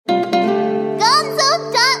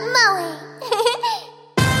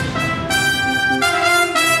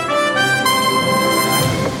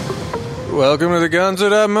Welcome to the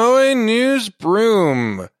Gonzo.moe News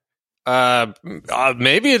Broom.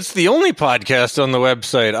 Maybe it's the only podcast on the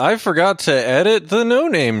website. I forgot to edit the No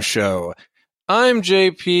Name Show. I'm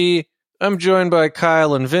JP. I'm joined by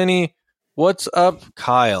Kyle and Vinny. What's up,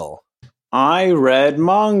 Kyle? I read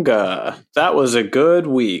manga. That was a good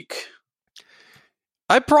week.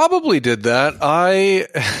 I probably did that.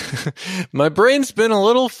 My brain's been a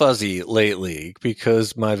little fuzzy lately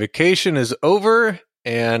because my vacation is over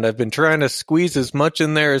and I've been trying to squeeze as much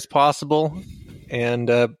in there as possible. And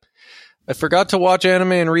I forgot to watch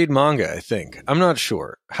anime and read manga, I think. I'm not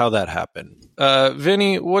sure how that happened.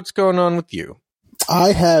 Vinny, what's going on with you?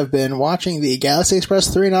 I have been watching the Galaxy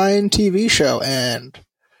Express 39 TV show, and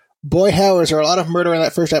boy, how is there a lot of murder in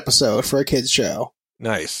that first episode for a kid's show.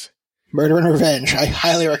 Nice. Murder and Revenge. I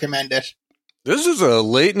highly recommend it. This is a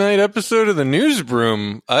late night episode of the News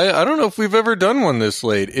Broom. I don't know if we've ever done one this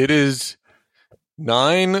late. It is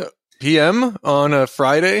 9 p.m. on a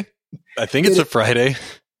Friday. I think it's a Friday.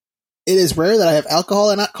 It is rare that I have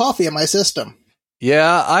alcohol and not coffee in my system.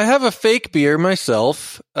 Yeah, I have a fake beer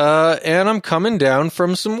myself, and I'm coming down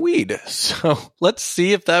from some weed. So let's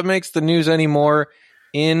see if that makes the news any more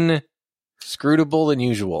inscrutable than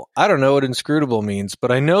usual. I don't know what inscrutable means,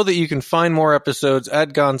 but I know that you can find more episodes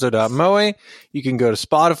at gonzo.moe. You can go to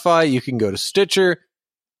Spotify, you can go to Stitcher,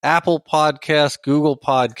 Apple Podcasts, Google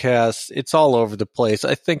Podcasts. It's all over the place.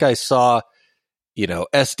 I think I saw,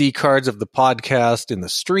 SD cards of the podcast in the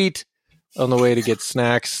street on the way to get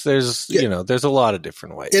snacks. There's a lot of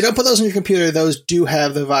different ways. Yeah, don't put those on your computer. Those do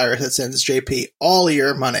have the virus that sends JP all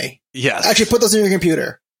your money. Yes. Actually, put those in your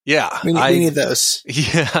computer. Yeah. We need those.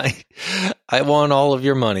 Yeah. I want all of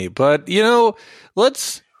your money. But,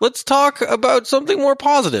 let's talk about something more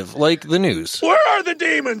positive, like the news. Where are the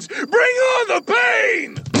demons? Bring on the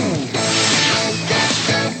pain!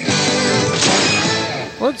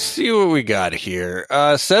 Let's see what we got here.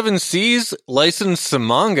 Seven Seas licensed some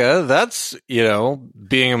manga. That's,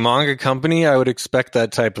 being a manga company, I would expect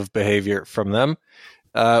that type of behavior from them.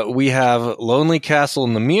 We have Lonely Castle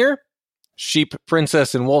in the Mirror, Sheep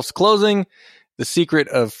Princess in Wolf's Clothing, The Secret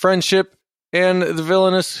of Friendship, and The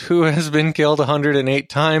Villainess Who Has Been Killed 108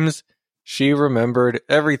 Times. She Remembered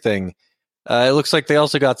Everything. It looks like they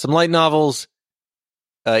also got some light novels.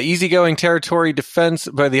 Easygoing Territory Defense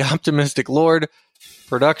by the Optimistic Lord.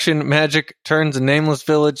 Production Magic turns a nameless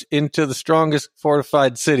village into the strongest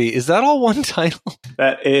fortified city. Is that all one title?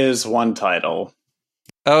 That is one title.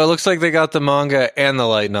 Oh, it looks like they got the manga and the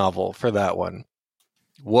light novel for that one.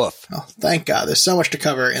 Woof. Oh, thank God. There's so much to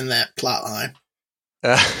cover in that plot line.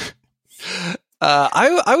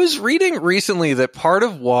 I was reading recently that part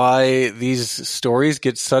of why these stories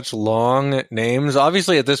get such long names,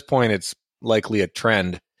 obviously at this point it's likely a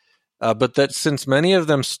trend, but that since many of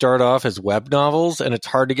them start off as web novels and it's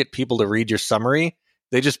hard to get people to read your summary,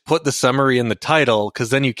 they just put the summary in the title because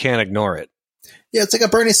then you can't ignore it. Yeah, it's like a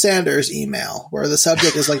Bernie Sanders email where the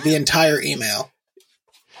subject is like the entire email.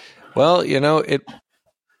 Well, it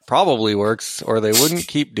probably works or they wouldn't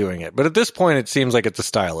keep doing it. But at this point, it seems like it's a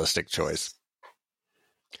stylistic choice.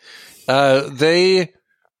 They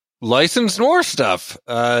licensed more stuff.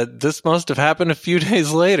 This must have happened a few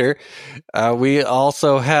days later. We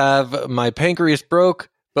also have My Pancreas Broke,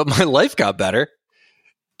 but My Life Got Better.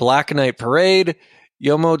 Black Knight Parade,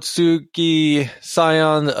 Yomotsuki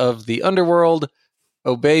Scion of the Underworld,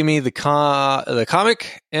 Obey Me the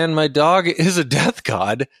comic, and My Dog is a Death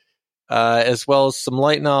God, as well as some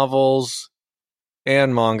light novels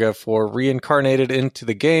and manga for Reincarnated into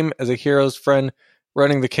the Game as a hero's friend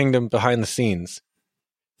running the kingdom behind the scenes.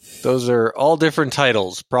 Those are all different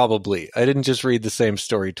titles, probably. I didn't just read the same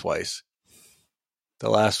story twice. The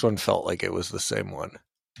last one felt like it was the same one.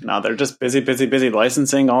 No, they're just busy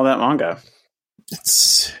licensing all that manga.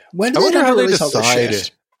 When do they tend to release all this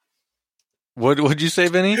shit? What'd you say,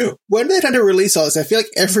 Vinny? When do they tend to release all this? I feel like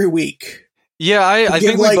every week. Yeah, I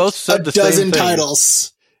think we both said the same thing. A dozen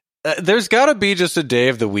titles. There's got to be just a day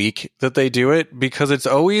of the week that they do it because it's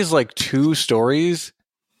always like 2 stories.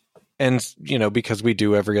 And, because we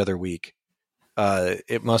do every other week,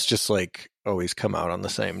 it must just always come out on the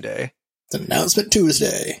same day. It's Announcement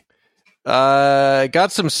Tuesday.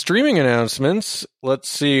 Got some streaming announcements. Let's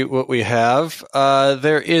see what we have.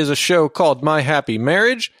 There is a show called My Happy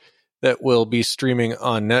Marriage that will be streaming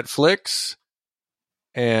on Netflix.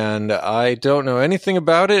 And I don't know anything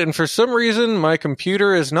about it. And for some reason, my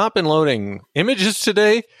computer has not been loading images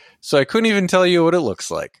today, so I couldn't even tell you what it looks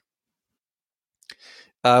like.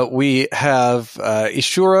 We have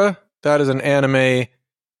Ishura. That is an anime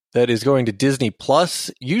that is going to Disney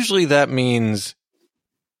Plus. Usually that means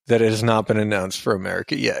that it has not been announced for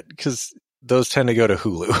America yet, because those tend to go to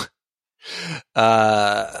Hulu.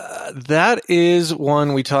 That is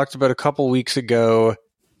one we talked about a couple weeks ago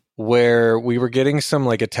where we were getting some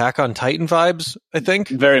like Attack on Titan vibes, I think.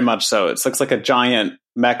 Very much so. It looks like a giant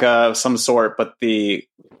mecha of some sort, but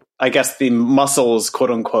I guess the muscles,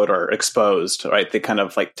 quote unquote, are exposed, right? The kind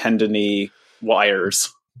of like tendony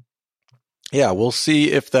wires. Yeah, we'll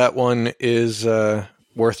see if that one is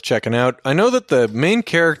worth checking out. I know that the main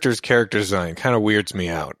character design kind of weirds me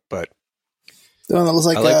out, but the one that looks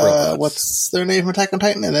like, robots. what's their name from Attack on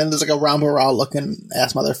Titan? And then there's like a Ramba looking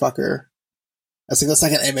ass motherfucker. That's like the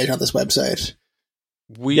second image on this website.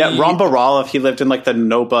 Ramba Ral, if he lived in like the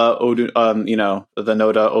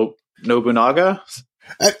Nobunaga.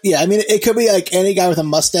 Yeah, I mean, it could be like any guy with a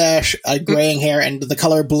mustache, graying hair, and the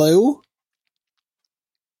color blue.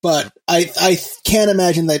 But I can't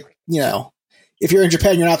imagine that, if you're in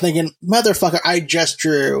Japan, you're not thinking, motherfucker, I just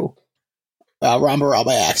drew Ramba Ral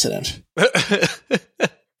by accident.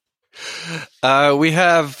 We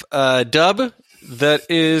have Dub that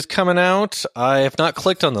is coming out. I have not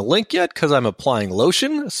clicked on the link yet because I'm applying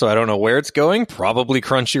lotion, so I don't know where it's going. Probably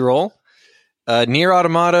Crunchyroll. Nier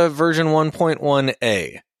Automata version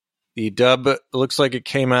 1.1a. The dub looks like it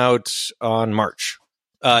came out on March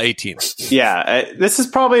 18th. Yeah, this is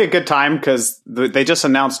probably a good time because they just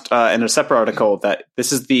announced in a separate article that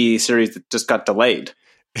this is the series that just got delayed.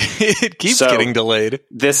 It keeps getting delayed.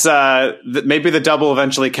 This maybe the dub will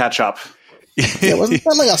eventually catch up. Yeah, wasn't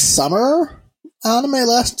that like a summer anime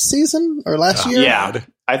last season or last year? Yeah,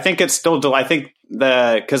 I think it's still. I think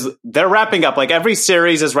because they're wrapping up. Like every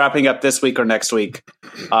series is wrapping up this week or next week.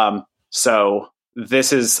 So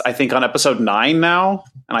this is, I think, on episode 9 now,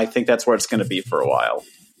 and I think that's where it's going to be for a while.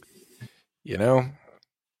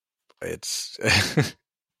 It's a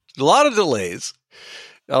lot of delays,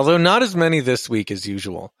 although not as many this week as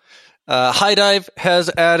usual. High Dive has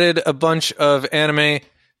added a bunch of anime.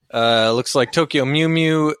 Looks like Tokyo Mew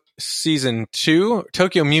Mew Season 2.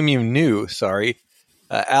 Tokyo Mew Mew New, sorry.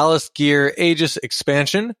 Alice Gear Aegis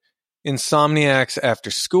Expansion. Insomniacs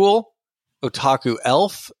After School. Otaku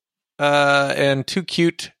Elf. And Too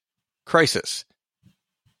Cute Crisis.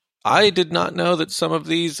 I did not know that some of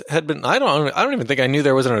these had been... I don't even think I knew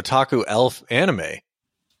there was an Otaku Elf anime.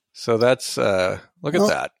 So that's... look at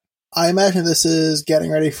that. I imagine this is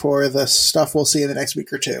getting ready for the stuff we'll see in the next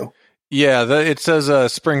week or two. Yeah, it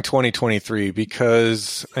says spring 2023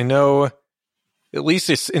 because I know at least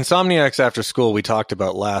it's Insomniacs After School we talked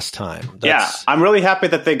about last time. I'm really happy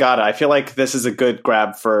that they got it. I feel like this is a good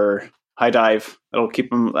grab for High Dive. It'll keep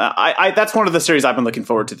them... that's one of the series I've been looking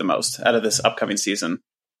forward to the most out of this upcoming season.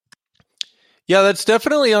 Yeah, that's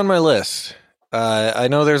definitely on my list. I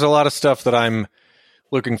know there's a lot of stuff that I'm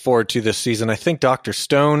looking forward to this season. I think Dr.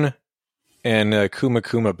 Stone and Kuma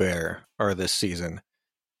Kuma Bear are this season.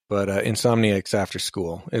 But Insomniacs After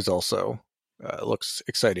School is also looks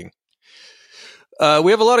exciting.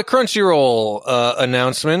 We have a lot of Crunchyroll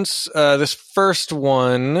announcements. This first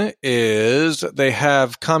one is they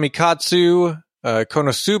have Kamikatsu,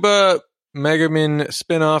 Konosuba, Megumin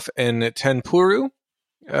spinoff, and Tenpuru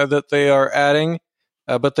that they are adding.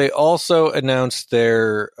 But they also announced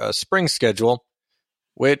their spring schedule,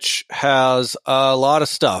 which has a lot of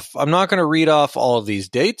stuff. I'm not going to read off all of these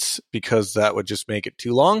dates because that would just make it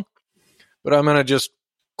too long. But I'm going to just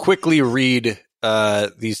quickly read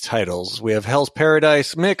these titles. We have Hell's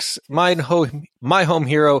Paradise Mix, My Home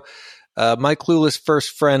Hero, My Clueless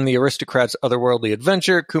First Friend, The Aristocrat's Otherworldly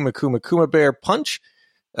Adventure, Kuma Kuma Kuma Bear Punch,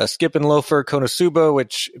 Skip and Loafer Konosuba,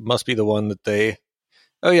 which must be the one that they...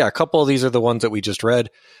 Oh yeah, a couple of these are the ones that we just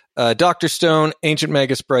read. Dr. Stone, Ancient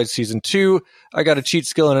Magus Bride Season 2, I Got a Cheat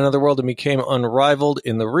Skill in Another World and Became Unrivaled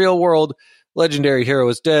in the Real World, Legendary Hero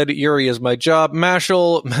is Dead, Yuri is My Job,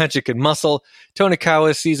 Mashal, Magic and Muscle,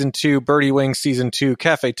 Tonikawa Season 2, Birdie Wing Season 2,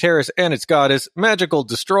 Cafe Terrace and Its Goddess, Magical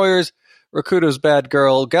Destroyers, Rakuto's Bad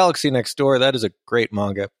Girl, Galaxy Next Door, that is a great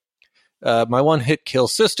manga. My One Hit Kill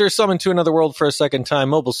Sister, Summoned to Another World for a Second Time,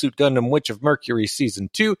 Mobile Suit Gundam Witch of Mercury Season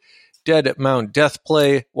 2, Dead Mount Death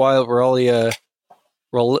Play, while Raeliana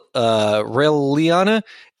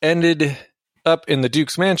ended up in the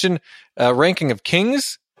Duke's Mansion, Ranking of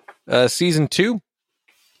Kings, Season 2,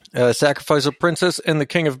 Sacrifice of Princess and the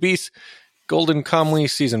King of Beasts, Golden Comely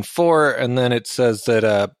Season 4, and then it says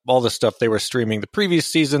that all the stuff they were streaming the previous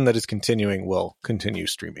season that is continuing will continue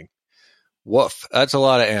streaming. Woof, that's a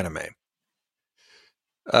lot of anime.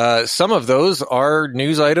 Some of those are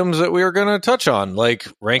news items that we are going to touch on, like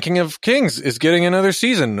Ranking of Kings is getting another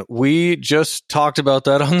season. We just talked about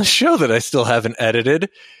that on the show that I still haven't edited,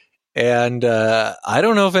 and I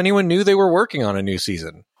don't know if anyone knew they were working on a new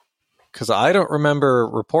season, because I don't remember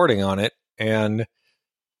reporting on it, and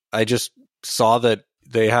I just saw that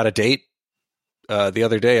they had a date the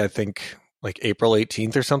other day, I think like April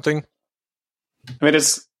 18th or something. I mean,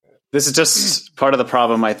 this is just part of the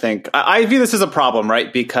problem, I think. I view this as a problem,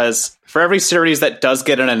 right? Because for every series that does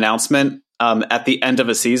get an announcement at the end of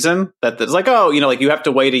a season, that's like, oh, like you have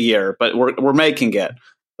to wait a year, but we're making it.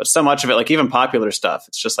 But so much of it, like even popular stuff,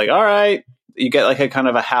 it's just like, all right, you get like a kind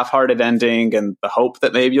of a half-hearted ending and the hope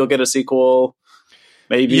that maybe you'll get a sequel.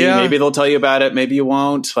 Maybe they'll tell you about it. Maybe you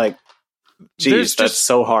won't. Like, geez, that's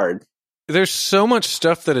so hard. There's so much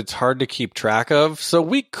stuff that it's hard to keep track of. So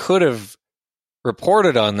we could have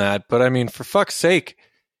reported on that, but I mean, for fuck's sake,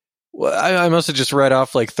 I must have just read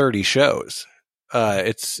off like 30 shows.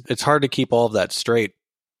 It's hard to keep all of that straight.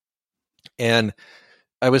 And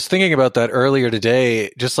I was thinking about that earlier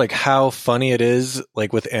today, just like how funny it is,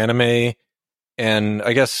 like with anime and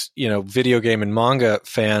I guess, video game and manga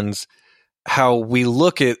fans, how we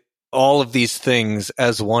look at all of these things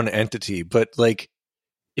as one entity. But like,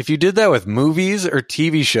 if you did that with movies or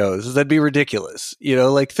TV shows, that'd be ridiculous.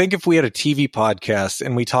 Like think if we had a TV podcast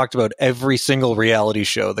and we talked about every single reality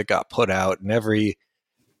show that got put out and every,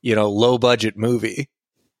 low budget movie.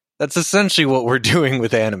 That's essentially what we're doing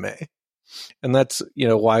with anime. And that's,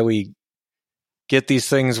 why we get these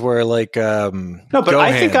things where like, no, but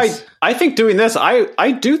I think doing this,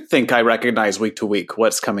 I do think I recognize week to week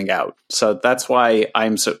what's coming out. So that's why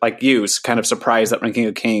I'm so, like you, kind of surprised at Ranking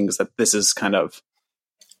of Kings that this is kind of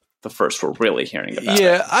the first we're really hearing about it.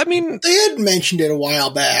 Yeah, I mean, they had mentioned it a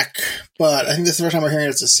while back, but I think this is the first time we're hearing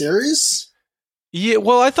it's a series. Yeah,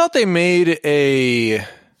 well, I thought they made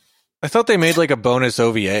like a bonus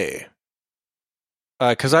OVA.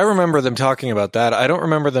 Because I remember them talking about that. I don't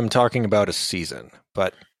remember them talking about a season,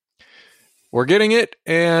 but we're getting it,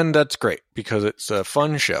 and that's great because it's a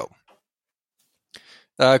fun show.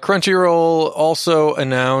 Crunchyroll also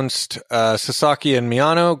announced Sasaki and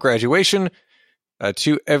Miyano graduation.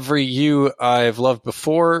 To every you I've loved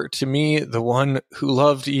before, to me, the one who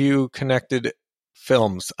loved you connected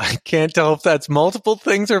films. I can't tell if that's multiple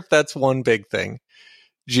things or if that's one big thing.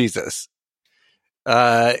 Jesus.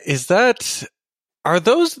 Are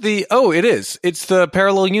those it is. It's the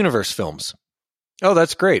Parallel Universe films. Oh,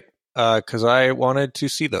 that's great. Because I wanted to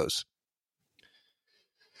see those.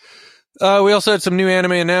 We also had some new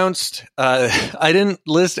anime announced. I didn't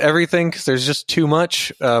list everything because there's just too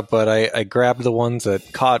much, but I grabbed the ones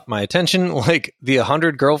that caught my attention, like the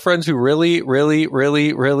 100 Girlfriends Who Really, Really,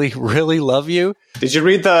 Really, Really, Really Love You. Did you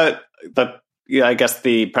read the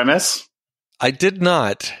the premise? I did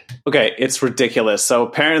not. Okay, it's ridiculous. So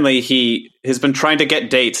apparently he has been trying to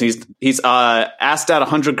get dates. And he's asked out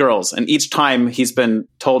 100 girls, and each time he's been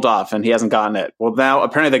told off, and he hasn't gotten it. Well, now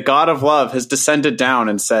apparently the god of love has descended down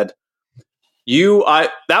and said,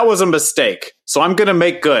 that was a mistake, so I'm going to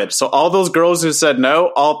make good. So all those girls who said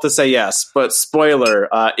no, I'll have to say yes. But spoiler,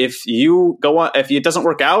 if it doesn't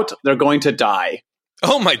work out, they're going to die.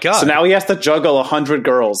 Oh my God. So now he has to juggle 100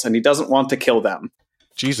 girls, and he doesn't want to kill them.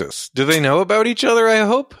 Jesus. Do they know about each other, I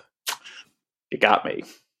hope? You got me.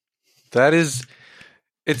 That is...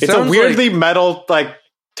 It's a weirdly metal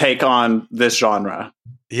take on this genre.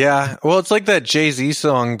 Yeah. Well, it's like that Jay-Z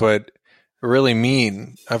song, but really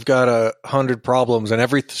mean. I've got 100 problems, and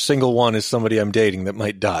every single one is somebody I'm dating that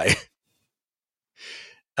might die.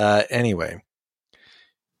 Anyway.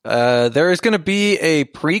 There is going to be a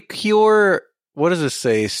Precure... What does this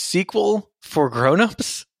say? Sequel for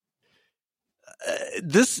grown-ups?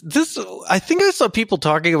 This I think I saw people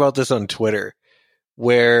talking about this on Twitter,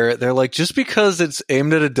 where they're like, just because it's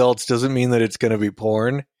aimed at adults doesn't mean that it's going to be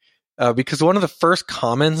porn. Because one of the first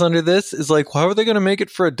comments under this is like, how are they going to make it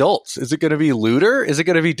for adults? Is it going to be lewder? Is it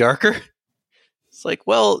going to be darker? It's like,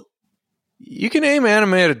 well, you can aim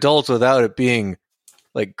anime at adults without it being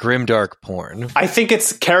like grimdark porn. I think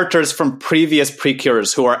it's characters from previous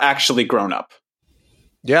Precures who are actually grown up.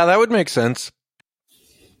 Yeah, that would make sense.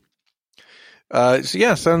 So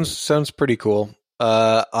yeah, sounds pretty cool.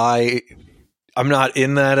 I'm not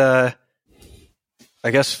in that I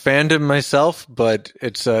guess fandom myself, but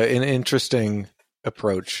it's an interesting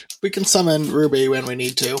approach. We can summon Ruby when we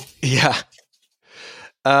need to. Yeah.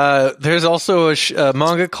 There's also a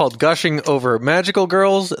manga called Gushing Over Magical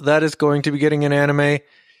Girls that is going to be getting an anime.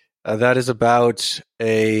 That is about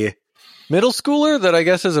a middle schooler that I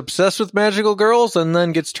guess is obsessed with magical girls and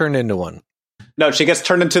then gets turned into one. No, she gets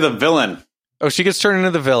turned into the villain. Oh, she gets turned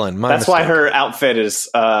into the villain. That's why her outfit is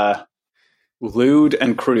lewd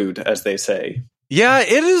and crude, as they say. Yeah,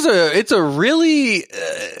 it's a really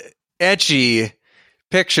etchy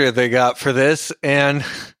picture they got for this, and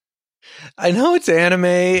I know it's anime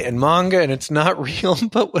and manga and it's not real,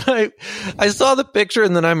 but when I saw the picture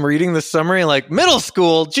and then I'm reading the summary, like, middle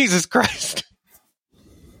school, Jesus Christ.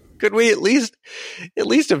 Could we at least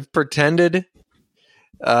have pretended?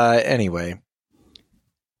 Anyway.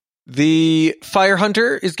 The Fire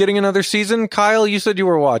Hunter is getting another season. Kyle, you said you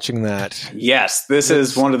were watching that. Yes, this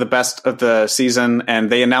is one of the best of the season, and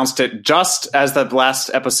they announced it just as the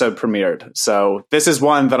last episode premiered. So this is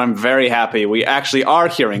one that I'm very happy we actually are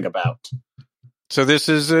hearing about. So this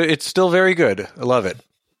is, it's still very good. I love it.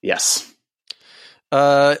 Yes.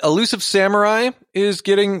 Elusive Samurai is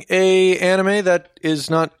getting a anime that is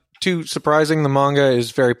not too surprising. The manga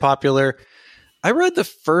is very popular. I read the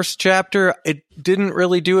first chapter. It didn't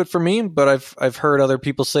really do it for me, but I've heard other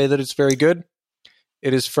people say that it's very good.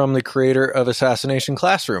 It is from the creator of Assassination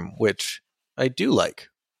Classroom, which I do like.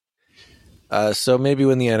 So maybe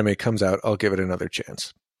when the anime comes out, I'll give it another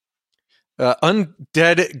chance.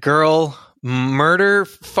 Undead Girl Murder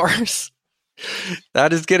Farce.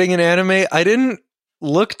 That is getting an anime. I didn't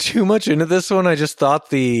look too much into this one. I just thought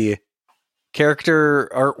the character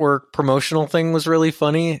artwork promotional thing was really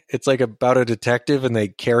funny. It's like about a detective and they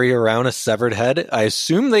carry around a severed head. I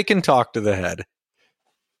assume they can talk to the head.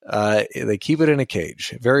 They keep it in a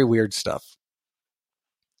cage. Very weird stuff.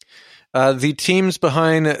 The teams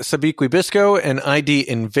behind Sabikui Bisco and ID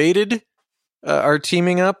Invaded are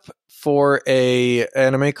teaming up for a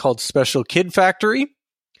anime called Special Kid Factory,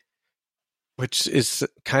 which is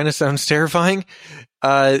kind of sounds terrifying.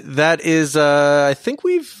 That is, I think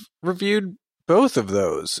we've reviewed both of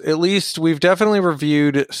those. At least we've definitely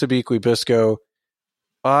reviewed Sabikui Bisco.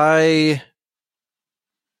 I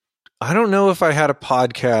don't know if I had a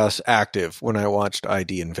podcast active when I watched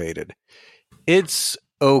ID Invaded. It's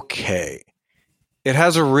okay. It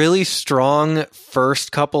has a really strong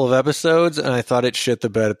first couple of episodes, and I thought it shit the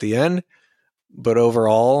bed at the end, but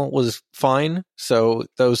overall was fine. So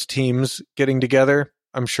those teams getting together,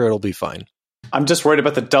 I'm sure it'll be fine. I'm just worried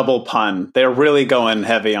about the double pun. They're really going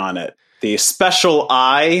heavy on it. The special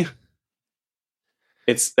eye,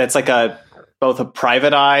 it's like both a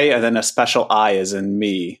private eye and then a special eye as in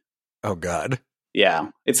me. Oh, God. Yeah.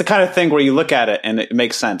 It's the kind of thing where you look at it and it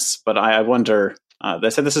makes sense. But I wonder,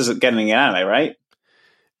 they said this is getting an anime, right?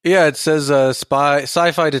 Yeah, it says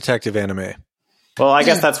sci-fi detective anime. Well, I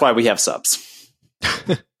guess that's why we have subs.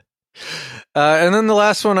 And then the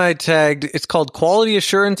last one I tagged, it's called Quality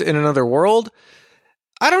Assurance in Another World.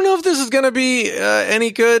 I don't know if this is going to be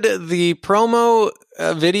any good. The promo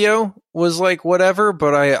video was like whatever,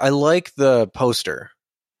 but I like the poster.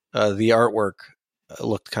 The artwork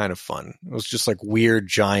looked kind of fun. It was just like weird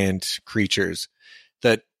giant creatures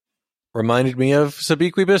that reminded me of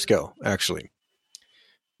Sabikui Bisco, actually.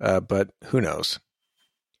 But who knows?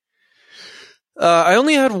 I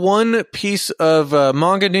only had one piece of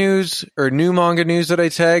manga news or new manga news that I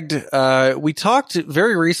tagged. We talked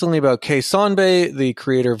very recently about Kei Sanbei, the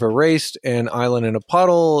creator of Erased and Island in a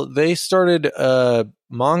Puddle. They started a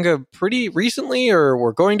manga pretty recently, or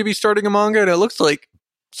were going to be starting a manga, and it looks like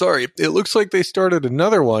they started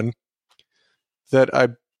another one that I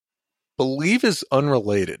believe is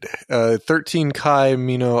unrelated. 13 Kai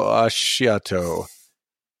Mino Ashiato.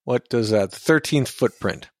 What does that? The 13th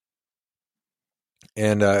Footprint.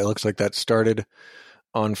 And it looks like that started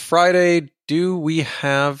on Friday. Do we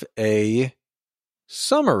have a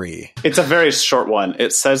summary? It's a very short one.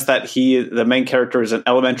 It says that the main character is an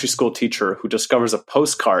elementary school teacher who discovers a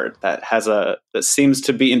postcard that seems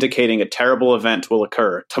to be indicating a terrible event will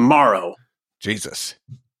occur tomorrow. Jesus.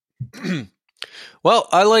 Well,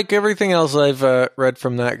 I like everything else I've read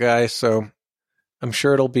from that guy, so I'm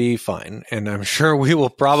sure it'll be fine. And I'm sure we will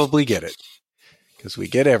probably get it, because we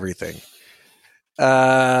get everything.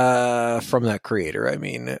 From that creator, I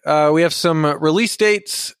mean. We have some release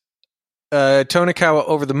dates. Tonikawa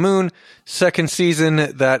Over the Moon, second season,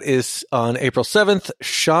 that is on April 7th.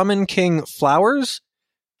 Shaman King Flowers,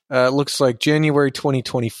 looks like January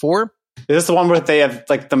 2024. Is this the one where they have,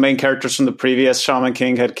 like, the main characters from the previous Shaman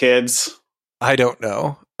King had kids? I don't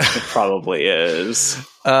know. It probably is.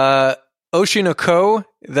 Oshinoko,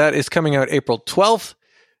 that is coming out April 12th.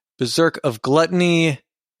 Berserk of Gluttony,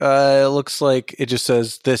 looks like it just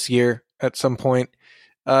says this year at some point.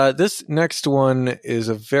 This next one is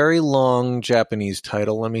a very long Japanese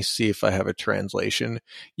title. Let me see if I have a translation.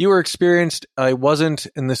 You were experienced, I wasn't,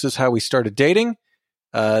 and this is how we started dating.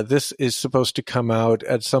 This is supposed to come out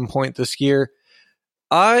at some point this year.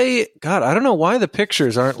 I don't know why the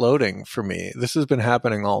pictures aren't loading for me. This has been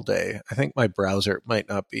happening all day. I think my browser might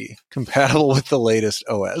not be compatible with the latest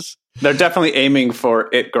OS. They're definitely aiming for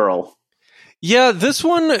It Girl. Yeah, this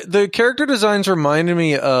one, the character designs reminded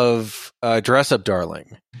me of Dress Up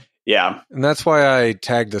Darling. Yeah. And that's why I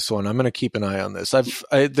tagged this one. I'm going to keep an eye on this.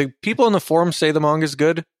 The people on the forum say the manga's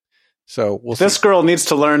good, So we'll This see. girl needs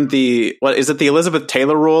to learn the Elizabeth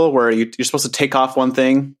Taylor rule, where you're supposed to take off one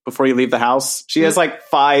thing before you leave the house. She has like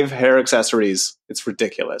 5 hair accessories. It's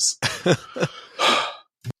ridiculous.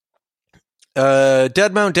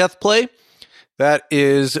 Dead Mount Death Play. That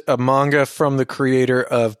is a manga from the creator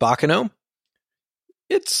of Bakano.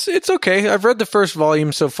 It's okay. I've read the first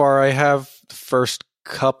volume so far. I have the first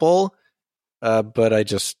couple, but I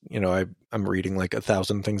just, I'm reading like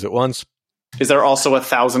 1,000 things at once. Is there also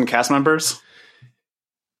 1,000 cast members?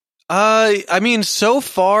 I mean, so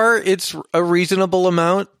far it's a reasonable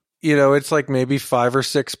amount. It's like maybe 5 or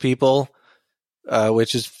 6 people,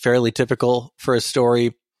 which is fairly typical for a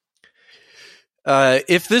story.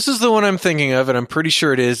 If this is the one I'm thinking of, and I'm pretty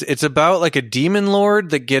sure it is, it's about like a demon lord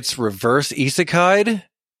that gets reverse isekai'd.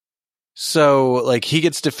 So like he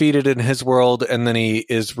gets defeated in his world and then he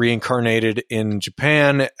is reincarnated in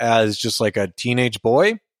Japan as just like a teenage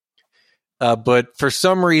boy. But for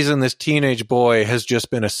some reason, this teenage boy has just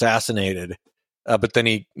been assassinated. But then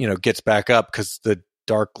he, gets back up because the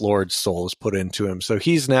Dark Lord's soul is put into him. So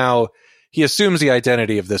he assumes the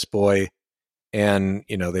identity of this boy and,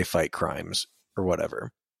 they fight crimes or whatever.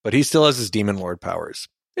 But he still has his demon lord powers.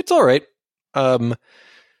 It's all right. But,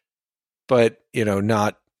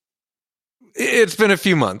 it's been a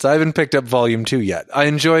few months. I haven't picked up volume 2 yet. I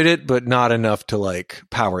enjoyed it, but not enough to like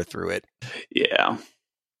power through it. Yeah.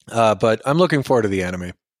 But I'm looking forward to the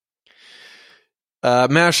anime.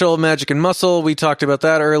 Mashal, Magic and Muscle. We talked about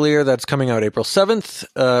that earlier. That's coming out April 7th.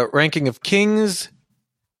 Ranking of Kings.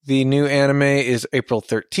 The new anime is April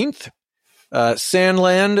 13th.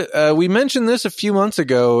 Sandland. We mentioned this a few months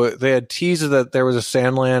ago. They had teased that there was a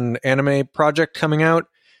Sandland anime project coming out,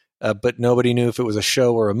 but nobody knew if it was a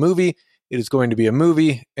show or a movie. It is going to be a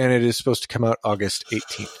movie, and it is supposed to come out August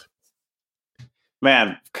 18th.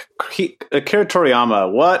 Man, Akira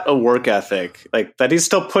Toriyama, what a work ethic. Like, that he's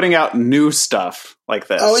still putting out new stuff like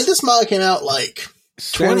this. Oh, and this manga came out like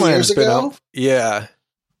 20 years ago? Yeah.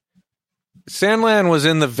 Sandland was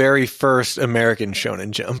in the very first American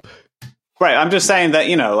Shonen Jump. Right, I'm just saying that,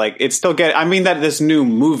 it's still I mean that this new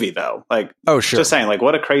movie, though. Like, oh, sure. Just saying, like,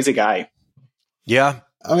 what a crazy guy. Yeah.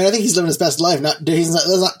 I mean, I think he's living his best life. He's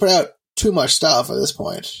not put out too much stuff at this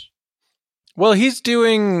point. Well, he's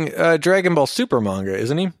doing Dragon Ball Super manga,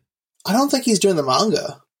 isn't he? I don't think he's doing the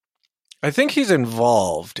manga. I think he's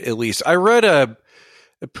involved, at least. I read a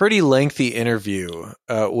pretty lengthy interview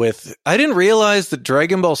with... I didn't realize that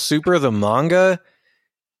Dragon Ball Super, the manga,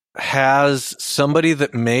 has somebody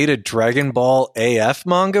that made a Dragon Ball AF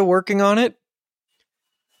manga working on it.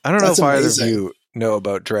 I don't know if either of you know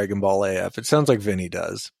about Dragon Ball AF. It sounds like Vinny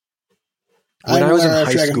does. When I was in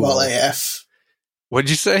high Dragon Ball AF. What'd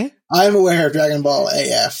you say? I'm aware of Dragon Ball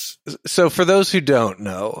AF. So for those who don't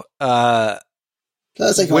know, that's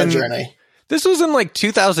like my journey. This was in like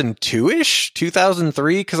 2002-ish,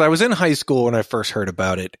 2003, because I was in high school when I first heard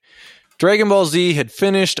about it. Dragon Ball Z had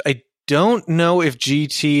finished. I don't know if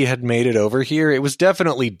GT had made it over here. It was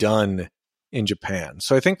definitely done in Japan,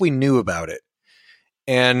 so I think we knew about it.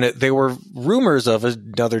 And there were rumors of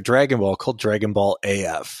another Dragon Ball called Dragon Ball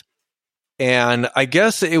AF. And I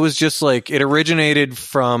guess it was just like, it originated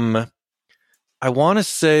from, I want to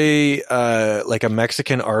say, like a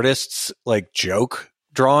Mexican artist's like joke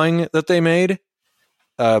drawing that they made.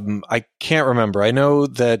 I can't remember. I know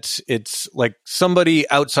that it's like somebody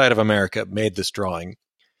outside of America made this drawing.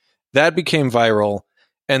 That became viral.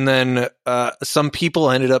 And then some people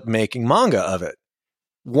ended up making manga of it.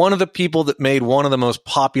 One of the people that made one of the most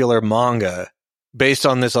popular manga based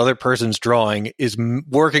on this other person's drawing is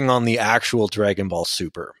working on the actual Dragon Ball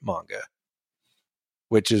Super manga,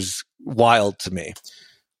 which is wild to me.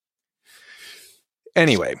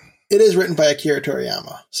 Anyway. It is written by Akira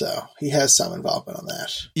Toriyama, so he has some involvement on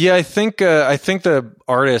that. Yeah, I think the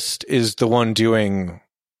artist is the one doing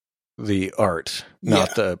the art,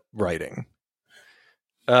 not the writing.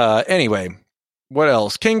 Anyway, what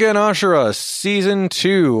else? Kengan Ashura Season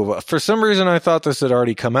 2. For some reason, I thought this had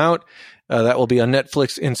already come out. That will be on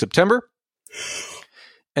Netflix in September.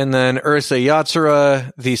 And then Urusei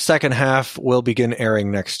Yatsura, the second half, will begin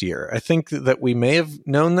airing next year. I think that we may have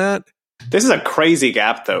known that. This is a crazy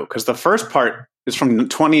gap, though, because the first part is from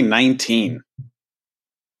 2019.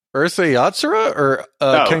 Urusei Yatsura or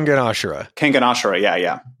Kengan Ashura? Kengan Ashura,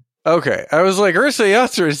 yeah. Okay, I was like, Urusei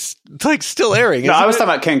Yatsura is like still airing. No, I was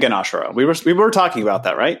talking about Kengan Ashura. We were talking about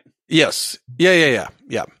that, right? Yes. Yeah.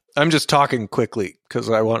 I'm just talking quickly because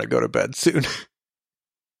I want to go to bed soon.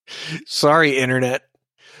 Sorry, internet.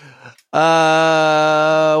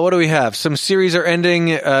 What do we have? Some series are ending.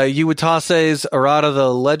 Yuwatase's Arata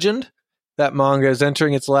the Legend. That manga is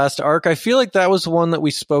entering its last arc. I feel like that was one that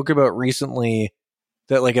we spoke about recently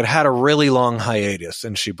that like it had a really long hiatus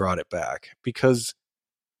and she brought it back, because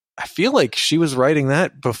I feel like she was writing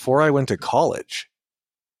that before I went to college.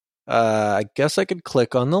 I guess I could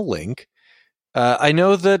click on the link. I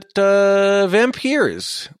know that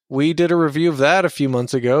Vampires, we did a review of that a few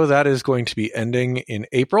months ago. That is going to be ending in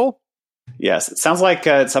April. Yes, it sounds like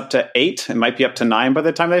it's up to 8. It might be up to 9 by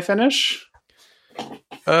the time they finish.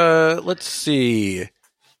 Let's see.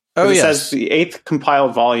 Oh, it yes. says the 8th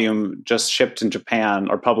compiled volume just shipped in Japan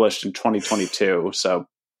or published in 2022. So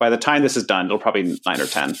by the time this is done, it'll probably be 9 or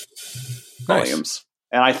 10 volumes.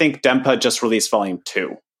 And I think Dempa just released volume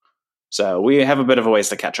 2. So we have a bit of a ways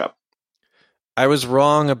to catch up. I was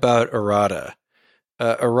wrong about Errata.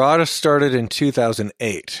 Errata started in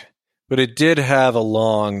 2008, but it did have a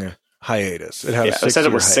long hiatus. It had a 6 year it said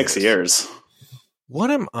it was hiatus. 6 years.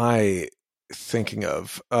 What am I thinking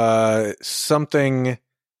of? Something.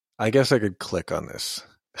 I guess I could click on this.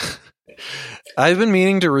 I've been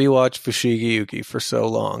meaning to rewatch Fushigi Yuki for so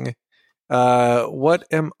long. What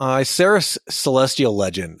am I? Sarah's Celestial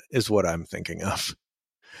Legend is what I'm thinking of.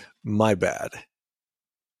 My bad.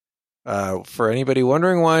 For anybody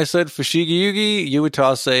wondering why I said Fushigi Yugi,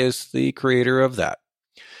 Uetase is the creator of that.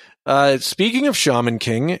 Speaking of Shaman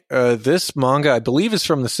King, this manga I believe is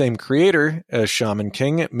from the same creator as Shaman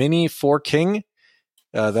King, Mini 4 King.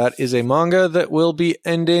 That is a manga that will be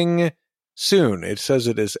ending soon. It says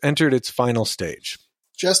it has entered its final stage.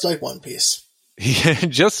 Just like One Piece. Yeah,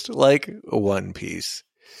 just like One Piece.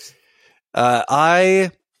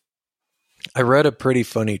 I read a pretty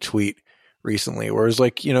funny tweet recently where it was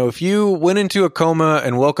like, you know, if you went into a coma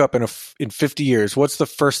and woke up in 50 years, what's the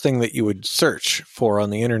first thing that you would search for on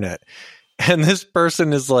the internet? And this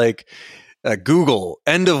person is like, Google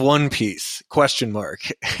end of One Piece ?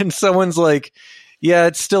 And someone's like, yeah,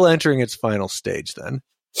 it's still entering its final stage then.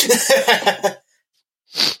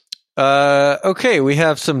 Okay, we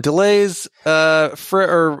have some delays.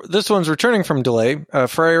 This one's returning from delay.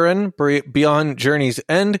 Frieren Beyond Journey's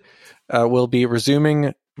End will be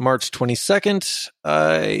resuming March 22nd.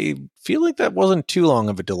 I feel like that wasn't too long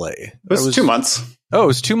of a delay. It was 2 months. Oh, it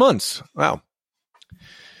was 2 months. Wow.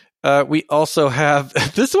 We also have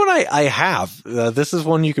this one. I have. This is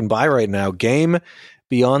one you can buy right now. Game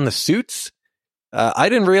Beyond the Suits. I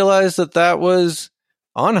didn't realize that was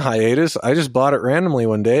on hiatus. I just bought it randomly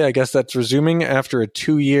one day. I guess that's resuming after a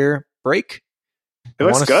 2-year break. It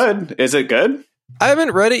looks good. Is it good? I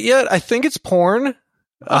haven't read it yet. I think it's porn.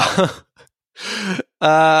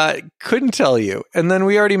 Couldn't tell you. And then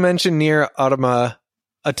we already mentioned Nier Automata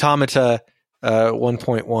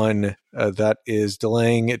 1.1. That is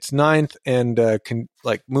delaying its 9th and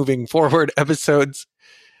moving forward episodes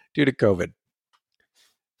due to COVID.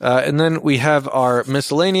 And then we have our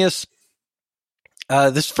miscellaneous.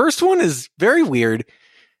 This first one is very weird.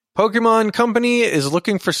 Pokemon Company is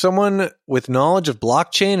looking for someone with knowledge of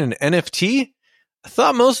blockchain and NFT. I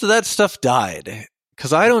thought most of that stuff died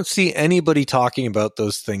because I don't see anybody talking about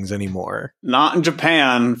those things anymore. Not in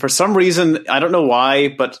Japan. For some reason, I don't know why,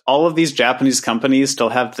 but all of these Japanese companies still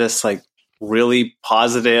have this like really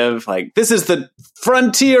positive, like, this is the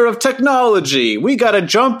frontier of technology. We got to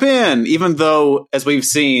jump in, even though, as we've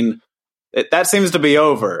seen, that seems to be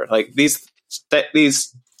over. Like these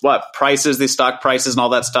prices, these stock prices and all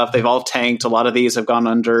that stuff, they've all tanked. A lot of these have gone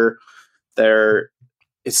under.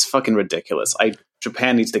 It's fucking ridiculous.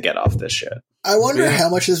 Japan needs to get off this shit. I wonder how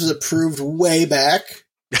much this was approved way back.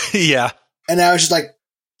 Yeah. And now it's just like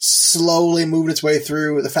slowly moved its way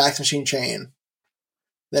through the fax machine chain.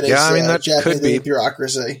 That is that Japanese could be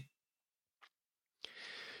bureaucracy.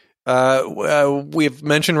 We've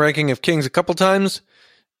mentioned Ranking of Kings a couple times.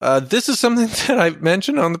 This is something that I've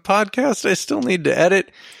mentioned on the podcast. I still need to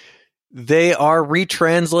edit. They are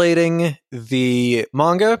retranslating the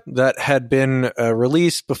manga that had been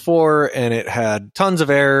released before, and it had tons of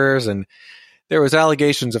errors, and there was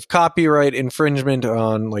allegations of copyright infringement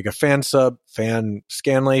on like a fan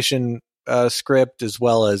scanlation script, as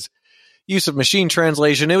well as use of machine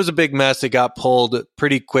translation. It was a big mess. It got pulled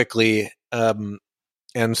pretty quickly, and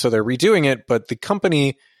so they're redoing it. But the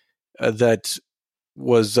company that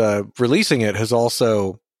was releasing it has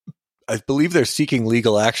also, I believe they're seeking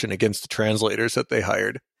legal action against the translators that they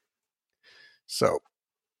hired. So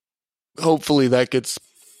hopefully that gets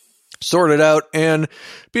sorted out, and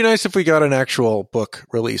be nice if we got an actual book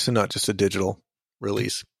release and not just a digital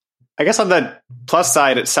release. I guess on the plus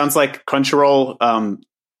side, it sounds like Crunchyroll,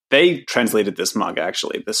 they translated this manga,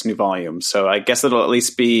 actually, this new volume. So I guess it'll at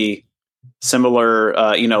least be similar,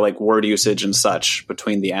 like word usage and such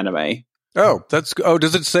between the anime.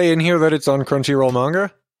 Does it say in here that it's on Crunchyroll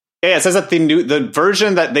manga? Yeah, it says that the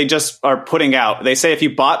version that they just are putting out, they say if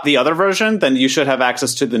you bought the other version, then you should have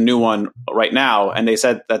access to the new one right now. And they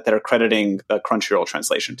said that they're crediting the Crunchyroll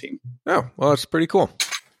translation team. Oh, well, that's pretty cool.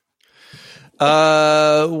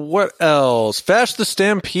 What else? Vash the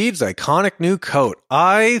Stampede's iconic new coat.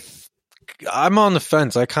 I'm on the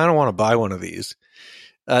fence. I kind of want to buy one of these.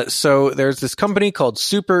 So there's this company called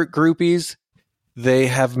Super Groupies. They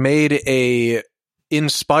have made a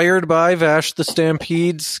inspired by Vash the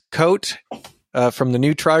Stampede's coat from the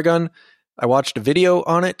new Trigun. I watched a video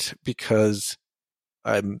on it because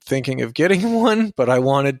I'm thinking of getting one, but I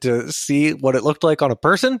wanted to see what it looked like on a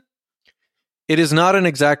person. It is not an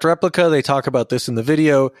exact replica. They talk about this in the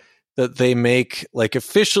video that they make like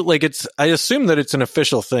official, like it's, I assume that it's an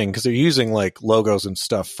official thing because they're using like logos and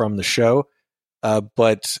stuff from the show.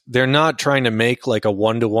 But they're not trying to make like a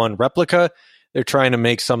one-to-one replica. They're trying to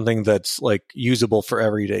make something that's like usable for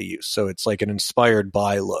everyday use. So it's like an inspired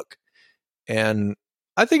by look. And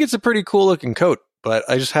I think it's a pretty cool looking coat, but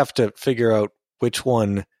I just have to figure out which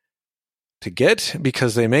one to get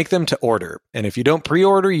because they make them to order. And if you don't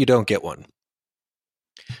pre-order, you don't get one.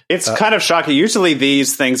 It's kind of shocking. Usually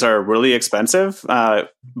these things are really expensive.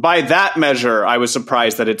 By that measure, I was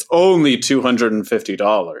surprised that it's only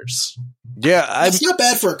 $250. Yeah. It's not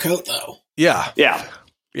bad for a coat, though. Yeah. Yeah.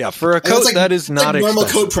 Yeah. For a coat, that is not like normal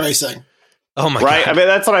expensive. coat pricing. Oh my right. God. I mean,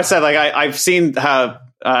 that's what I said. Like I've seen a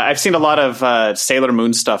lot of Sailor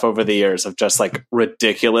Moon stuff over the years of just like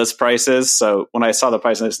ridiculous prices. So when I saw the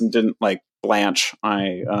price and didn't like blanch,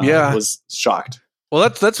 I was shocked. Well,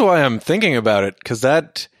 that's why I'm thinking about it, because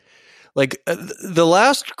that, like, the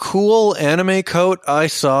last cool anime coat I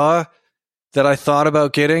saw that I thought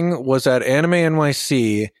about getting was at Anime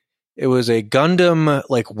NYC. It was a Gundam,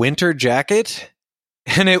 like, winter jacket,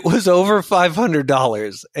 and it was over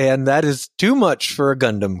 $500, and that is too much for a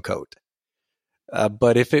Gundam coat.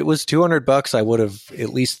 But if it was $200, I would have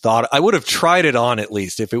at least thought, I would have tried it on at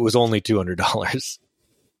least if it was only $200.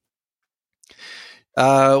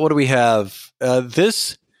 What do we have?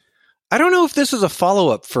 This, I don't know if this is a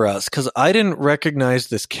follow-up for us, because I didn't recognize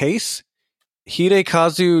this case.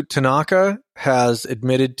 Hidekazu Tanaka has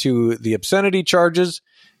admitted to the obscenity charges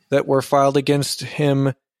that were filed against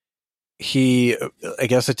him. He, I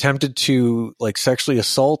guess, attempted to like sexually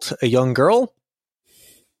assault a young girl.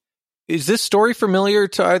 Is this story familiar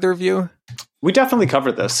to either of you? We definitely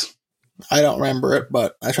covered this. I don't remember it,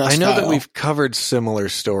 but I trust I know Kyle. that we've covered similar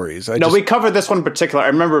stories. We covered this one in particular. I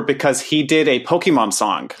remember because he did a Pokemon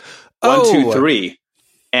song, 1, 2, 3,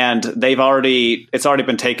 and it's already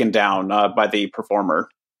been taken down by the performer.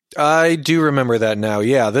 I do remember that now.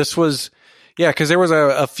 Yeah, because there was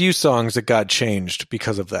a few songs that got changed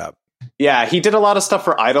because of that. Yeah, he did a lot of stuff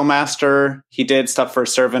for Idolmaster. He did stuff for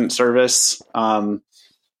Servant Service. So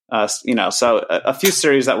a few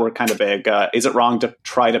series that were kind of big. Is it wrong to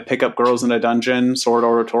try to pick up girls in a dungeon? Sword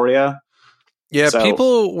Oratoria. Yeah,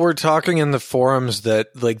 people were talking in the forums that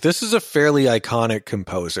like this is a fairly iconic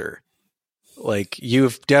composer. Like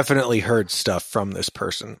you've definitely heard stuff from this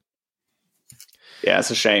person. Yeah,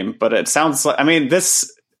 it's a shame, but it sounds like, I mean,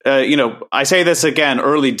 this, I say this again,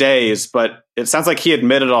 early days, but it sounds like he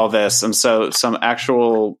admitted all this. And so some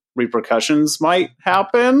actual repercussions might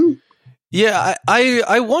happen. Yeah,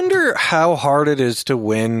 I wonder how hard it is to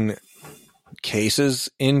win cases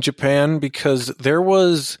in Japan, because there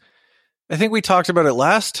was, I think we talked about it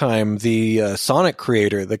last time, the Sonic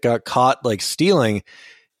creator that got caught like stealing.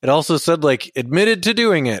 It also said like admitted to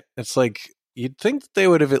doing it. It's like you'd think that they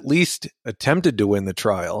would have at least attempted to win the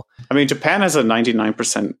trial. I mean, Japan has a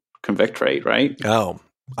 99% convict rate, right? Oh,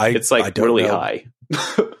 it's like really high.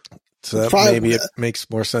 So that maybe it makes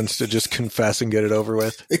more sense to just confess and get it over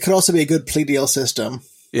with. It could also be a good plea deal system.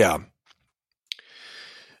 Yeah.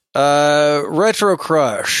 Retro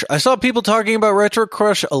Crush. I saw people talking about Retro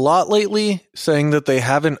Crush a lot lately, saying that they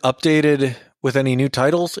haven't updated with any new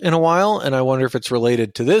titles in a while, and I wonder if it's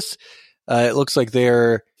related to this. It looks like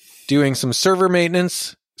they're doing some server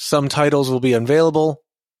maintenance. Some titles will be unavailable.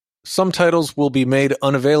 Some titles will be made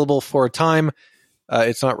unavailable for a time.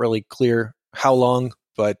 It's not really clear how long,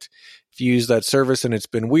 but if you use that service and it's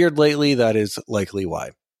been weird lately, that is likely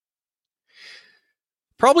why.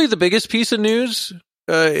 Probably the biggest piece of news,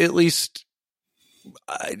 at least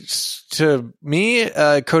to me,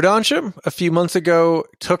 Kodansha a few months ago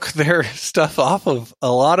took their stuff off of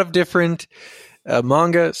a lot of different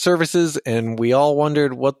manga services, and we all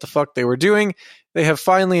wondered what the fuck they were doing. They have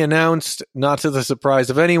finally announced, not to the surprise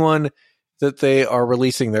of anyone, that they are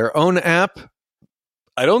releasing their own app.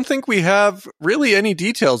 I don't think we have really any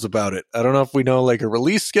details about it. I don't know if we know like a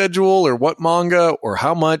release schedule or what manga or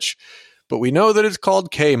how much, but we know that it's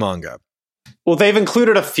called K Manga. Well, they've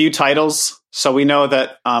included a few titles, so we know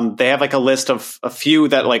that they have like a list of a few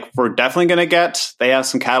that like we're definitely going to get. They have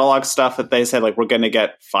some catalog stuff that they said like we're going to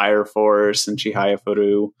get Fire Force and Chihaya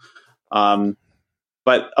Furu.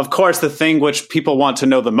 But of course, the thing which people want to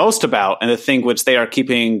know the most about, and the thing which they are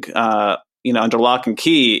keeping under lock and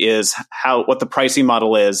key, is what the pricing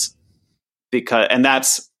model is, and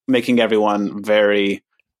that's making everyone very,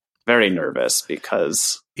 very nervous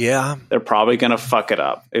because they're probably going to fuck it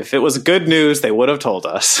up. If it was good news, they would have told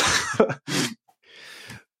us.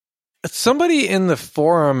 Somebody in the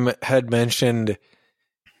forum had mentioned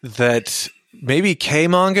that maybe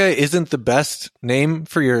K-manga isn't the best name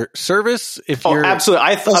for your service. Absolutely.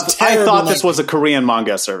 I thought this was a Korean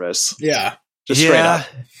manga service. Yeah. Just straight up.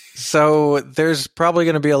 So there's probably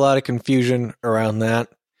going to be a lot of confusion around that.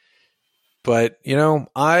 But, I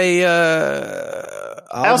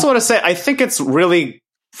also want to say, I think it's really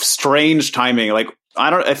strange timing. Like,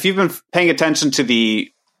 if you've been paying attention to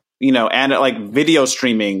the, and like video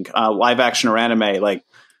streaming, live action or anime, like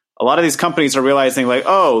a lot of these companies are realizing like,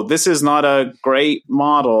 oh, this is not a great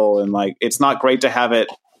model. And like, it's not great to have it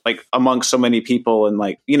like amongst so many people. And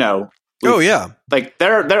like, like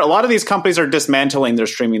there a lot of these companies are dismantling their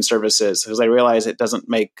streaming services because they realize it doesn't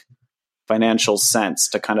make financial sense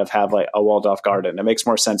to kind of have like a walled off garden. It makes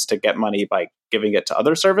more sense to get money by giving it to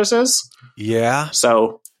other services. Yeah.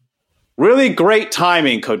 So really great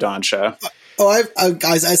timing, Kodansha.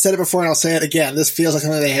 Guys, I said it before and I'll say it again. This feels like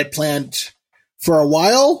something they had planned for a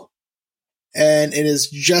while, and it is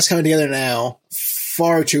just coming together now.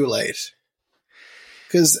 Far too late.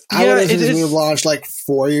 Because I would have think this would have launched like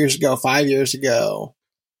 4 years ago, 5 years ago.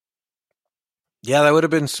 Yeah, that would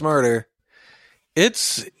have been smarter.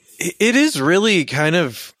 It is really kind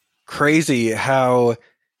of crazy how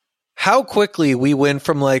quickly we went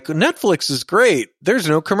from like, Netflix is great, there's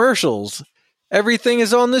no commercials, everything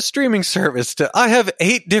is on this streaming service, to I have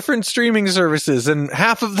 8 different streaming services and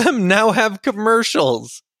half of them now have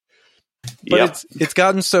commercials. But it's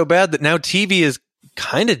gotten so bad that now TV is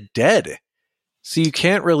kind of dead. So you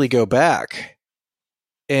can't really go back.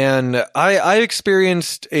 And I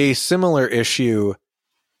experienced a similar issue.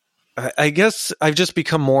 I guess I've just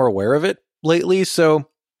become more aware of it lately. So,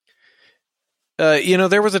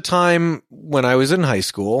 there was a time when I was in high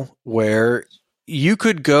school where you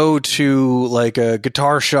could go to like a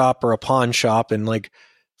guitar shop or a pawn shop and like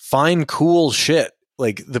find cool shit.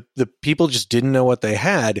 Like the people just didn't know what they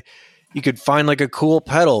had. You could find like a cool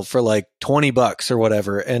pedal for like $20 or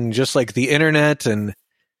whatever. And just like the internet and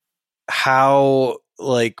how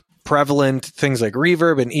like prevalent things like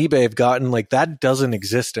Reverb and eBay have gotten, like that doesn't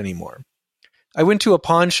exist anymore. I went to a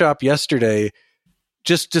pawn shop yesterday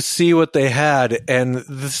just to see what they had, and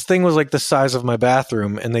this thing was like the size of my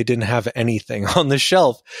bathroom, and they didn't have anything on the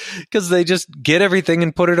shelf because they just get everything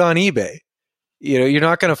and put it on eBay. You're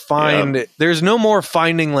not going to find, there's no more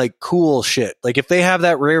finding like cool shit. Like if they have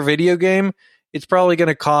that rare video game, it's probably going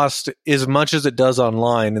to cost as much as it does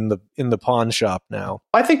online in the pawn shop now.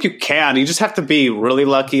 I think you can. You just have to be really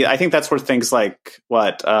lucky. I think that's where things like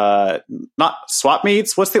not swap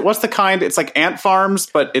meets. What's the kind? It's like ant farms,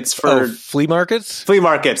 but it's for flea markets. Flea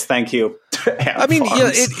markets. Thank you. I mean,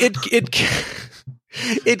 farms.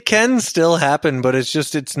 It can still happen, but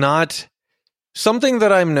it's not something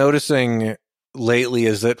that I'm noticing lately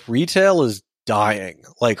is that retail is dying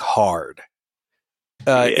like hard.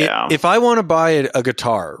 If I want to buy a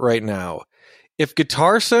guitar right now, if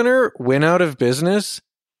Guitar Center went out of business,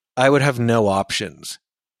 I would have no options.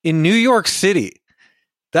 In New York City,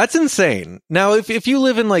 that's insane. Now, if you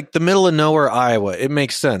live in like the middle of nowhere, Iowa, it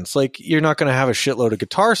makes sense. Like you're not going to have a shitload of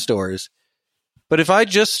guitar stores. But if I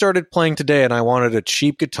just started playing today and I wanted a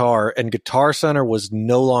cheap guitar and Guitar Center was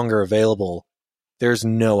no longer available, there's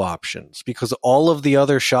no options because all of the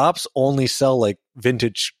other shops only sell like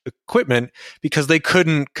vintage equipment because they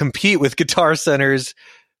couldn't compete with Guitar Center's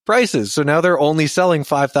prices. So now they're only selling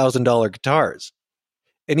 $5,000 guitars.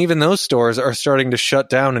 And even those stores are starting to shut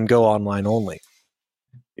down and go online only.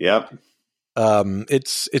 Yep.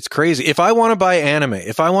 It's crazy. If I want to buy anime,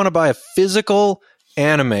 if I want to buy a physical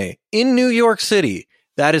anime in New York City,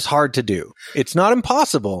 that is hard to do. It's not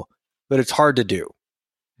impossible, but it's hard to do.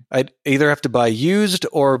 I'd either have to buy used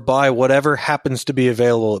or buy whatever happens to be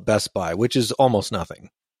available at Best Buy, which is almost nothing.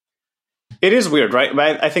 It is weird, right?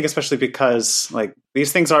 But I think especially because like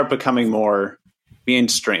these things are becoming more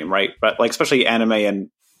mainstream, right? But like especially anime and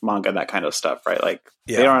manga and that kind of stuff, right? Like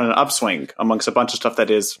they are on an upswing amongst a bunch of stuff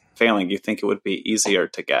that is failing. You think it would be easier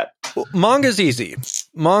to get. Well, manga's easy.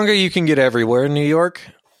 Manga you can get everywhere in New York.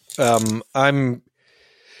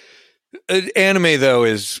 Anime though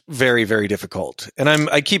is very, very difficult, and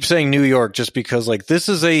I keep saying New York just because like this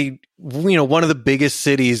is one of the biggest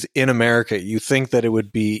cities in America. You think that it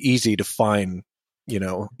would be easy to find,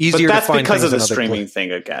 easier but to that's find because of the things in other streaming places.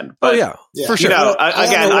 thing again. Oh But, Yeah. for sure.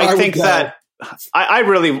 I think that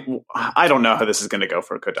I don't know how this is going to go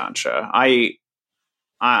for Kodansha.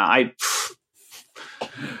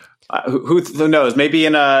 Who knows? Maybe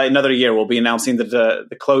in another year we'll be announcing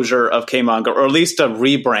the closure of K-Manga, or at least a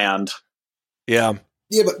rebrand. Yeah.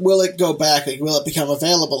 Yeah, but will it go back? Like, will it become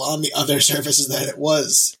available on the other services that it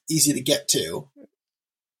was easy to get to?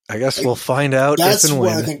 I guess we'll find out. That's if and what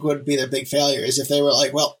when. I think would be the big failure, is if they were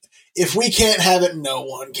like, well, if we can't have it, no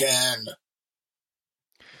one can.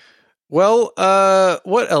 Well,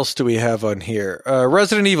 what else do we have on here?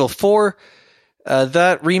 Resident Evil 4.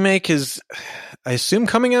 That remake is, I assume,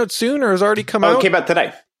 coming out soon, or has already come out? It came out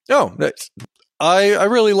today. Oh, nice. I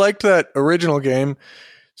really liked that original game,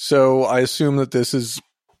 so I assume that this is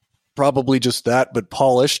probably just that, but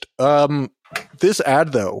polished. This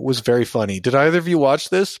ad, though, was very funny. Did either of you watch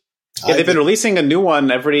this? Yeah, they've been releasing a new one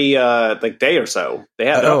every day or so. They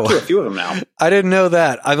have up to a few of them now. I didn't know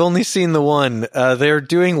that. I've only seen the one. They're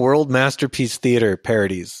doing World Masterpiece Theater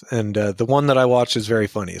parodies, and the one that I watched is very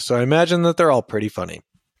funny. So I imagine that they're all pretty funny.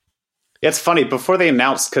 Yeah, it's funny. Before they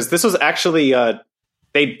announced, because this was actually the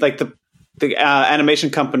animation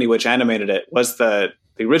company which animated it was the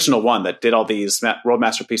original one that did all these World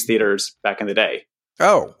Masterpiece Theaters back in the day.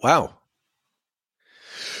 Oh, wow.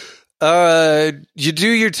 You do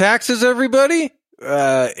your taxes, everybody?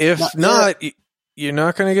 If not, you're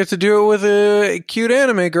not going to get to do it with a cute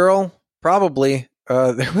anime girl. Probably.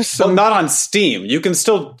 There was some. Well, not on Steam. You can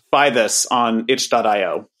still buy this on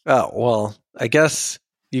itch.io. Oh, well, I guess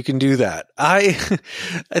you can do that. I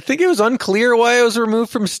think it was unclear why I was removed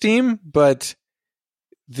from Steam, but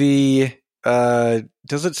does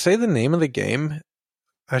it say the name of the game?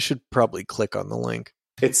 I should probably click on the link.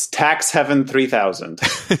 It's Tax Heaven 3000.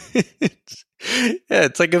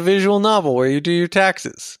 It's like a visual novel where you do your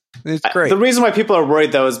taxes. It's great. The reason why people are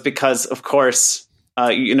worried, though, is because, of course,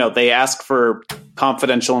 they ask for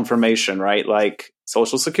confidential information, right? Like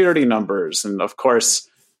social security numbers. And, of course,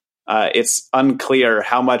 it's unclear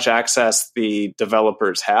how much access the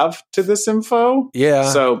developers have to this info.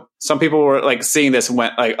 Yeah. So some people were like seeing this and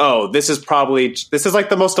went like, oh, this is like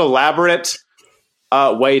the most elaborate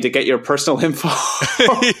way to get your personal info.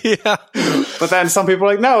 Yeah. But then some people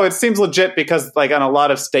are like, no, it seems legit because like on a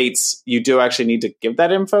lot of states, you do actually need to give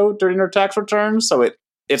that info during your tax return. So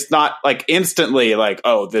it's not like instantly like,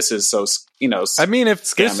 oh, this is so, I mean, if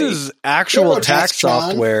scammy. This is actual tax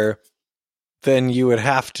software, then you would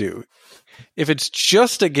have to. If it's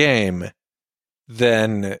just a game,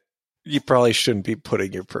 then you probably shouldn't be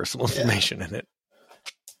putting your personal information in it.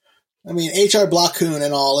 I mean, HR Blockhoon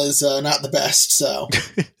and all is not the best, so.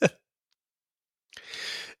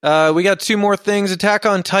 We got two more things. Attack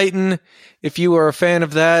on Titan. If you are a fan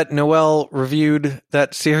of that, Noelle reviewed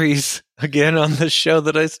that series again on the show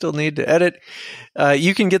that I still need to edit.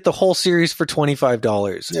 You can get the whole series for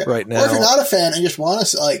 $25 right now. Or if you're not a fan and just want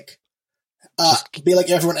to be like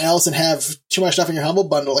everyone else and have too much stuff in your Humble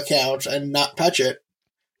Bundle account and not touch it,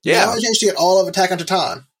 yeah, you chance to get all of Attack on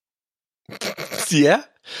Titan. Yeah.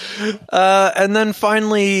 And then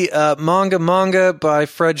finally, Manga by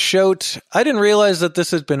Fred Schote. I didn't realize that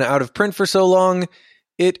this has been out of print for so long.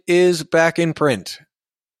 It is back in print.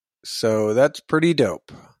 So that's pretty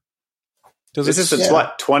dope. This is its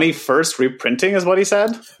 21st reprinting is what he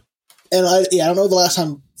said? And I don't know the last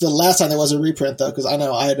time there was a reprint, though, because I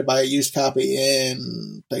know I had to buy a used copy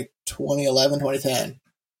in like 2011, 2010.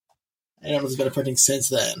 I don't know if there's been a printing since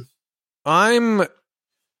then.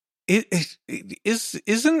 Is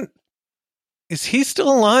he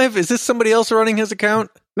still alive? Is this somebody else running his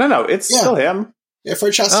account? No, it's still him. Yeah,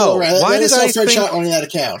 Fred Schott's still around. Why did I Fred think... Schott running that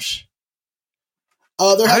account?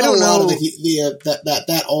 There have been a lot of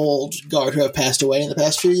that old guard who have passed away in the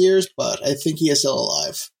past few years, but I think he is still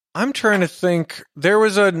alive. I'm trying to think. There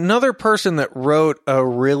was another person that wrote a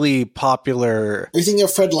really popular... Are you thinking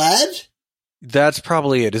of Fred Ladd? That's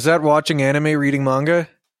probably it. Is that watching anime, reading manga?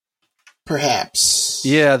 Perhaps.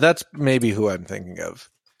 Yeah, that's maybe who I'm thinking of.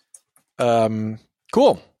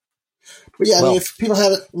 Cool. But yeah, I mean, if people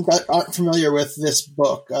aren't familiar with this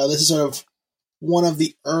book, this is sort of one of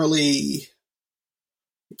the early,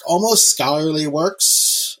 almost scholarly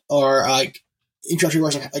works, or like introductory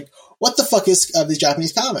works, like what the fuck is these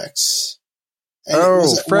Japanese comics? And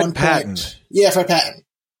Fred Patton. Yeah, Fred Patton.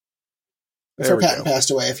 Fred Patton passed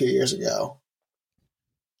away a few years ago.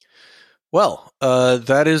 Well,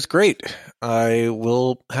 that is great. I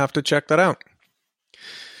will have to check that out.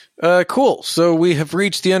 Cool. So we have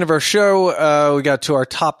reached the end of our show. We got to our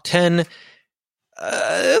top 10.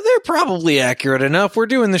 They're probably accurate enough. We're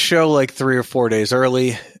doing the show like 3 or 4 days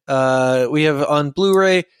early. We have on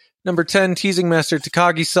Blu-ray, number 10, Teasing Master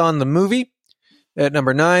Takagi-san, the movie. At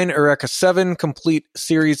number 9, Eureka 7, Complete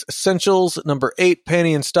Series Essentials. Number 8,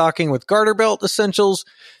 Panty and Stocking with Garter Belt Essentials.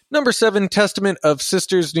 Number 7, Testament of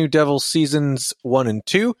Sisters, New Devil Seasons 1 and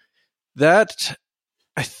 2. That...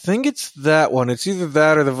 I think it's that one. It's either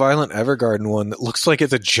that or the Violent Evergarden one that looks like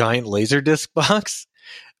it's a giant Laserdisc box.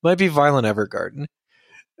 Might be Violent Evergarden.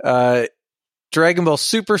 Dragon Ball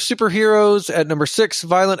Super Superheroes at number 6.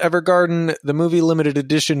 Violent Evergarden, the movie limited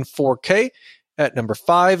edition 4K at number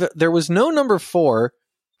 5. There was no number 4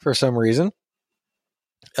 for some reason.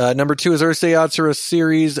 Number 2 is Urusei Yatsura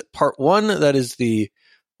Series Part 1. That is the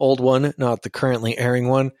old one, not the currently airing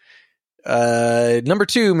one. Number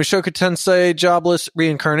 2, Mushoku Tensei Jobless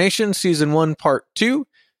Reincarnation Season 1 Part 2.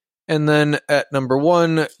 And then at number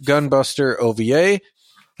 1, Gunbuster OVA.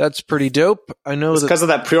 That's pretty dope. I know it's because of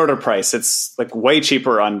that pre-order price. It's like way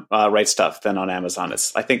cheaper on Right Stuff than on Amazon.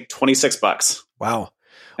 It's I think $26. Wow.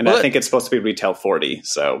 And I think it's supposed to be retail $40.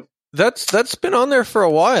 So that's been on there for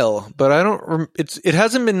a while, but I don't it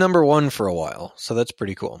hasn't been number 1 for a while. So that's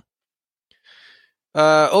pretty cool.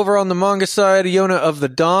 Over on the manga side, Yona of the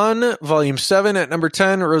Dawn, Volume 7 at number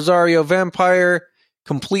 10, Rosario Vampire,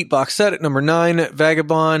 Complete Box Set at number 9,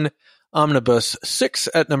 Vagabond, Omnibus 6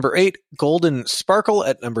 at number 8, Golden Sparkle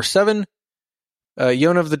at number 7,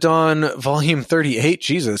 Yona of the Dawn, Volume 38,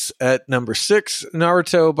 Jesus, at number 6,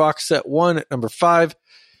 Naruto Box Set 1 at number 5,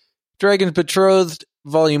 Dragon's Betrothed,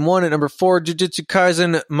 Volume 1 at number 4, Jujutsu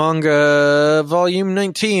Kaisen Manga, Volume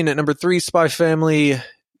 19 at number 3, Spy Family,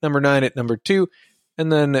 number 9 at number 2,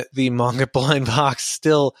 and then the Manga Blind Box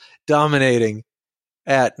still dominating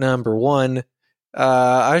at number 1.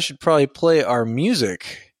 I should probably play our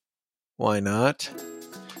music. Why not?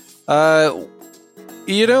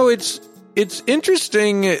 It's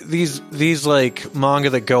interesting, these like manga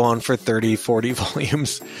that go on for 30, 40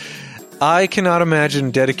 volumes. I cannot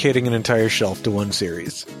imagine dedicating an entire shelf to one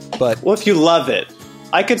series. But well, if you love it,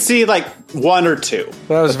 I could see like 1 or 2.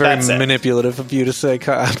 That was very manipulative of you to say.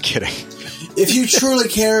 I'm kidding. If you truly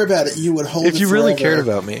care about it, you would hold it If you really cared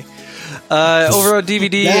about me. Over on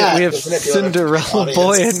DVD, we have Cinderella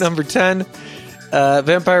Boy at number 10.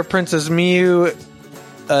 Vampire Princess Miyu,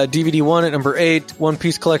 DVD 1 at number 8. One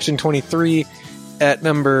Piece Collection 23 at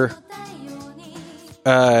number...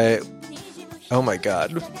 oh my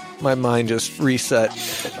god. My mind just reset.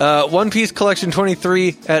 One Piece Collection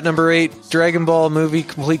 23 at number 8. Dragon Ball Movie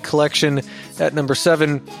Complete Collection at number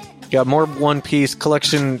 7. Got more One Piece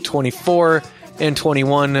Collection 24 and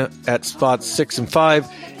 21 at spots 6 and 5.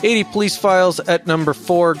 80 Police Files at number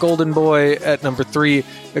 4. Golden Boy at number 3.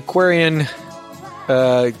 Aquarian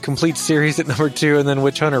Complete Series at number 2. And then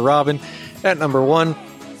Witch Hunter Robin at number 1.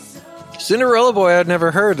 Cinderella Boy I'd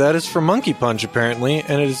never heard. That is from Monkey Punch apparently.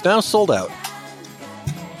 And it is now sold out.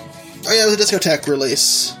 Oh yeah, it was a Discotheque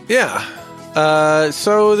release. Yeah.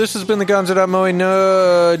 So this has been the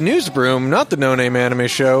Gonzo.moe News Broom, not the No Name Anime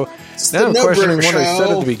Show. It's now I'm No questioning Broom what I said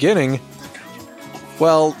Show. at the beginning.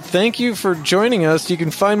 Well, thank you for joining us. You can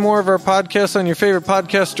find more of our podcasts on your favorite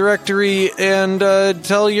podcast directory and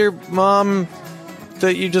tell your mom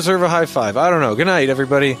that you deserve a high five. I don't know. Good night,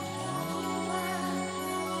 everybody.